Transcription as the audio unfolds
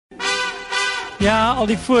Ja, al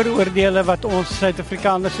die vooroordele wat ons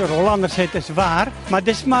Suid-Afrikaners en Hollanders het is waar, maar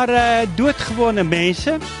dis maar doodgewone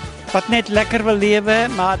mense wat net lekker wil lewe,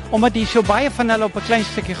 maar omdat hier so baie van hulle op 'n klein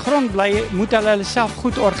stukkie grond bly, moet hulle self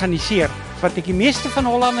goed organiseer. Wat ek die meeste van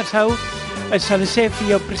Hollanders hou, is hulle sê vir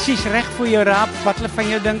jou presies reg voor jou raap wat hulle van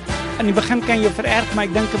jou dink. In die begin kan jy vererg, maar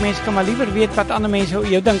ek dink 'n mens kan maar liewer weet wat ander mense oor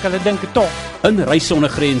jou dink, hulle dink dit tog. In Reis sonder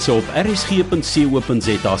grense op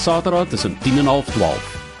rsg.co.za, Saterdag tussen 10 en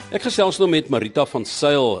 11:30. Ek gesels nou met Marita van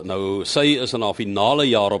Sail. Nou, sy is in haar finale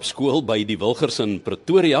jaar op skool by die Wilgers in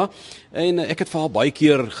Pretoria en ek het vir haar baie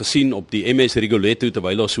keer gesien op die MS Rigoletto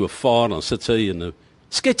terwyl haar so vaar, dan sit sy en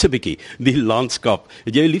skets 'n bietjie die landskap.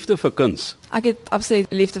 Het jy liefde vir kuns? Ek het absoluut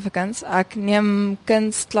liefde vir kuns. Ek neem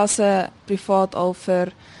kunsklasse privaat al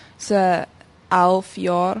vir so 11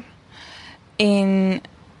 jaar en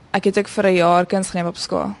ek het ook vir 'n jaar kuns geneem op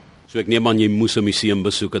skool. So ek neem aan jy moes 'n museum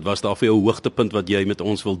besoek. Het was daar vir jou 'n hoogtepunt wat jy met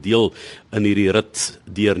ons wil deel in hierdie rit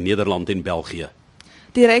deur Nederland en België?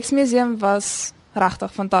 Die Rijksmuseum was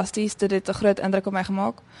regtig fantasties. Dit het 'n groot indruk op my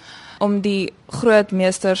gemaak om die groot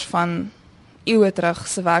meesters van eeue terug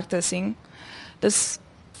se werk te sien. Dis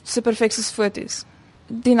so perfek soos foto's.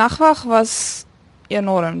 Die nagwag was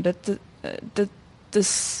enorm. Dit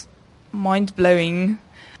is mind-blowing.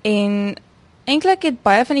 En eintlik het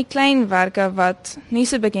baie van die klein werke wat nie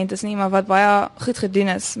so bekend is nie, maar wat baie goed gedoen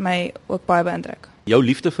is, my ook baie beïndruk. Jou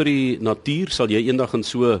liefde vir die natuur, sal jy eendag in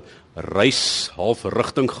so reis half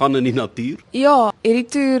rigting gaan in die natuur? Ja, hierdie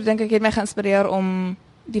toer dink ek het my geïnspireer om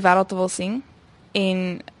die wêreld te wil sien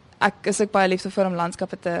en ek is ook baie liefdevol om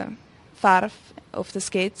landskappe te verf of te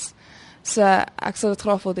skets. So ek sal dit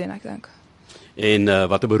graag wil doen, ek dink. En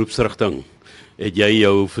watter beroepsrigting het jy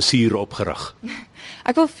jou versier opgerig?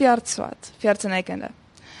 Ek wil veeartsenykunde.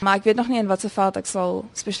 Maar ek weet nog nie in watter veld ek sal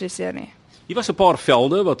spesialiseer nie. Hier was 'n paar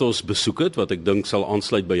velde wat ons besoek het, wat ek dink sal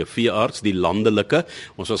aansluit by 'n veearts, die landelike.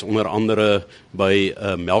 Ons was onder andere by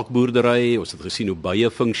 'n melkboerdery, ons het gesien hoe bye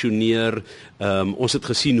funksioneer, ons het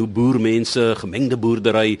gesien hoe boermense, gemengde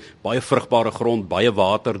boerdery, baie vrugbare grond, baie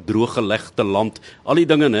water, drooggelegde land, al die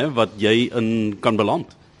dinge hè, wat jy in kan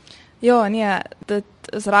beland. Ja, nee, dit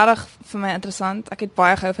is regtig vir my interessant. Ek het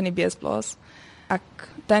baie gehou van die beesplaas. Ek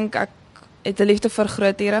dink ek het 'n liefde vir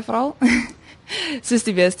groot diere veral, soos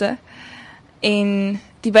die beeste. En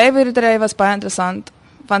die byeboerdery was baie interessant,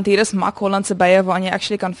 want hier is mak Hollandse bye waaraan jy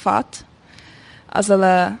actually kan vat, as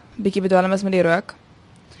hulle bietjie bedwelm is met die rook.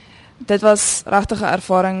 Dit was regtig 'n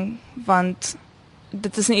ervaring, want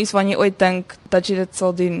dit is nie iets wat jy ooit dink dat jy dit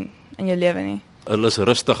sal doen in jou lewe nie. Hulle is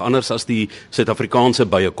rustig, anders as die Suid-Afrikaanse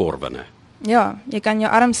byekorwe, né? Ja, jy kan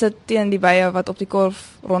jou arm sit teen die bye wat op die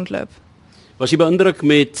korf rondloop. Was jy beïndruk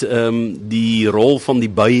met die rol van die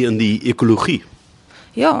by in die ekologie?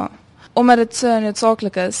 Ja, omdat dit so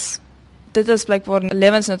noodsaaklik is. Dit is blykbaar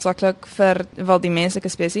lewensnoodsaaklik vir wel die menslike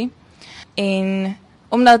spesies. En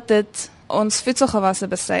omdat dit ons voedselgewasse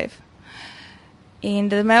bestryf. En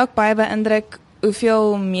dit het my ook baie beïndruk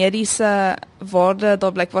hoeveel mediese waarde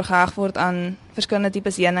daar blykbaar geheg word aan verskillende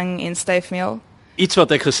tipes heuning en styfmeel. Iets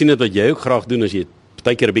wat ek gesien het wat jy ook graag doen, as jy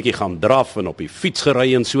partykeer 'n bietjie gaan draf en op die fiets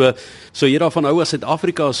gery en so jy daarvan hou as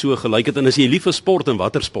Suid-Afrika so gelyk het, en is jy lief vir sport en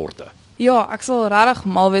watter sporte? Ja, ek sal regtig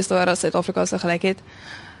mal wees daar as Suid-Afrika so gelyk het.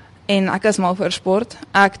 En ek is mal vir sport.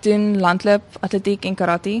 Ek doen landloop, atletiek en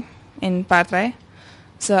karate en perdry.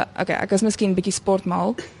 So, okay, ek is miskien 'n bietjie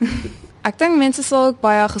sportmal. Ek dink mense sal ook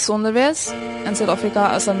baie gesonder wees in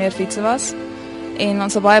Suid-Afrika as daar meer fietsse was. En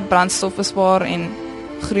ons sal baie brandstof bespaar en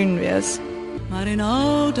groen wees. Maar in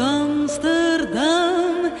oud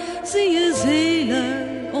Amsterdam zie je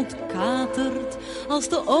zeelen ontkaterd als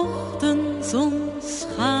de ochtendzon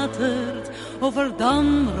schatert over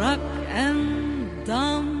Damrak en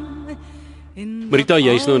Dam. Marita,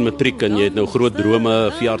 jy is nou in matriek en jy het nou groot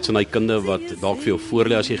drome, veeartsenykunde wat dalk vir jou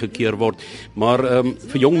voorlê as jy gekeer word, maar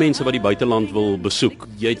vir jong mense wat die buiteland wil besoek,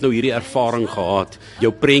 jy het nou hierdie ervaring gehad,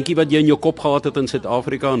 jou prentjie wat jy in jou kop gehad het in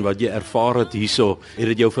Suid-Afrika en wat jy ervaar het hierso, het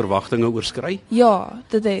dit jou verwagtinge oorskry? Ja,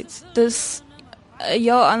 dit het. Dis 'n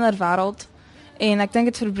heel ander wêreld en ek dink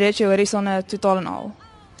dit verbreek jou horisonne totaal en al.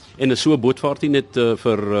 En is so 'n bootvaart nie net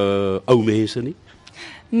vir ou mense nie?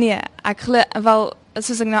 Nee, ek glo wel,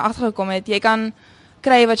 soos ek nou agtergekom het, jy kan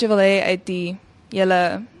kry wat jy wil hê uit die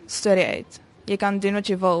hele storie uit. Jy kan doen wat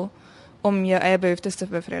jy wil om jou eie behoeftes te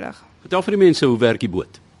bevredig. Vertel vir die mense, hoe werk die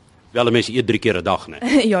boot? Wel, 'n mens eet 3 keer 'n dag, né?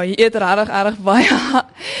 Ja, jy eet regtig baie.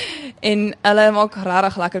 En hulle maak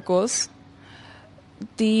regtig lekker kos.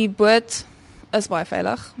 Die boot is baie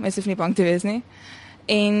veilig. Mense hoef nie bang te wees nie.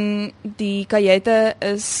 En die kajuite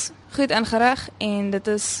is goed ingerig en dit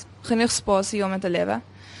is genoeg spasie om in te lewe.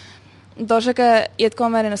 Daar's ook 'n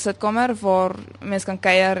eetkamer en 'n sitkamer waar mense kan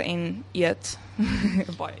kuier en eet.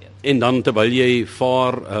 Baie eet. En dan terwyl jy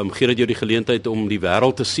vaar, gee dit jou die geleentheid om die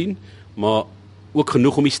wêreld te sien, maar ook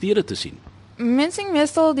genoeg om die stede te sien. Mense sien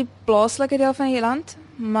meestal die plaaslike deel van die land,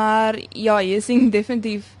 maar ja, jy sien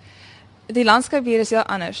definitief die landskap hier is heel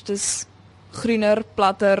anders. Dis groener,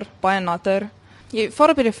 platter, baie natter. Jy vaar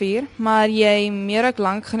op die rivier, maar jy meer ook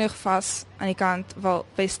lank genoeg vas aan die kant wel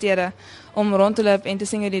by stede om rond te loop en te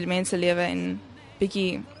sien hoe die mense lewe en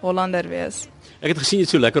bietjie Hollander wees. Ek het gesien jy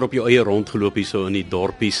het so lekker op jou eie rondgeloop hier so in die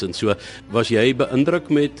dorpies en so. Was jy beïndruk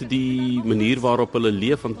met die manier waarop hulle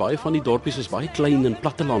leef, want baie van die dorpies is baie klein en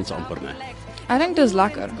plattelands amper, né? Ek dink dit is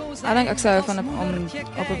lekker. Ek dink ek sou hou van om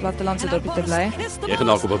op 'n plattelandse dorpie te bly. Jy gaan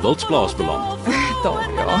dalk op 'n wildsplaas beland. Daar,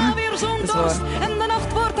 ja. Dis waar. En de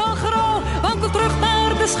nacht wordt al grauw, wankel terug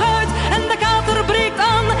naar de schuit. En de kater breekt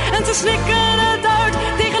aan en ze slikken het uit.